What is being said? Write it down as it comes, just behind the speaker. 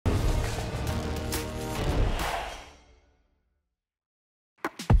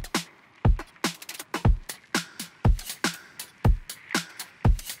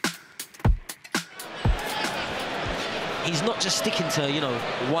he's not just sticking to, you know,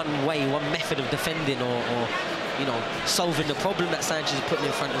 one way, one method of defending or you know, solving the problem that Sanchez is putting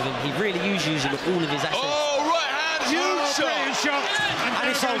in front of him. He really is using all of his assets. Oh, right hand, huge shot. And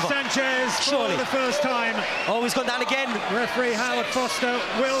it's over. Sanchez Surely. for the first time. Oh, he's gone down again. Referee Howard Foster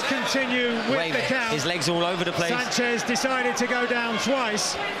will continue with the count. His legs all over the place. Sanchez decided to go down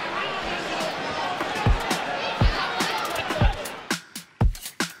twice.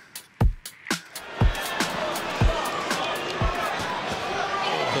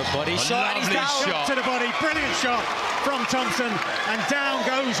 Body shot, and he's down. Shot to the body, brilliant shot from Thompson, and down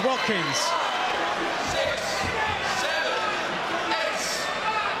goes Watkins.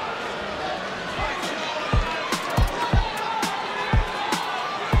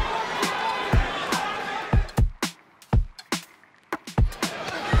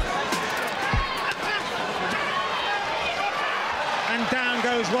 And down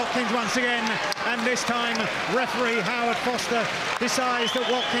goes Watkins once again, and this time referee Howard Foster decides that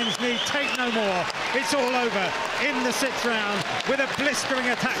Watkins need take no more. It's all over in the 6th round with a blistering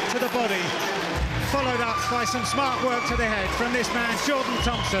attack to the body, followed up by some smart work to the head from this man Jordan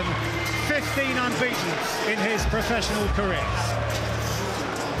Thompson, 15 unbeaten in his professional career.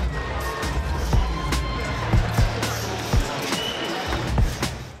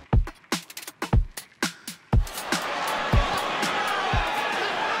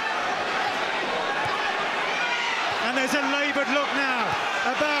 And there's a laboured look now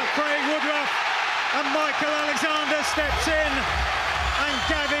about Craig Woodruff, and Michael Alexander steps in, and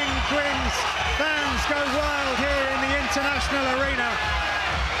Gavin Gwyn's fans go wild here in the international arena.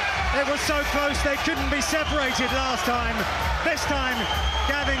 It was so close they couldn't be separated last time. This time,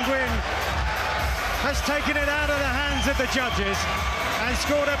 Gavin Gwyn has taken it out of the hands of the judges and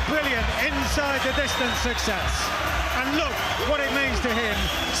scored a brilliant inside the distance success. And look what it means to him,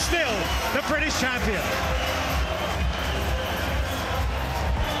 still the British champion.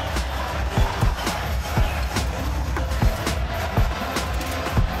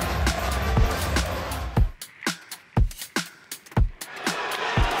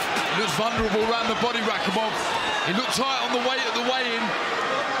 Vulnerable around the body, Rakhimov. He looked tight on the weight at the weigh-in.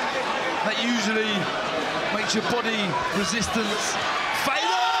 That usually makes your body resistance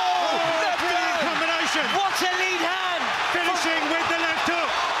fatal. Oh, brilliant combination. What a lead hand! Finishing with the left hook,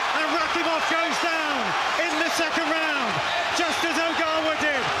 and Rakhimov goes down in the 2nd round, just as Ogawa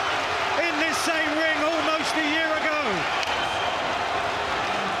did in this same ring almost a year ago.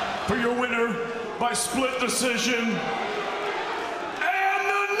 For your winner by split decision,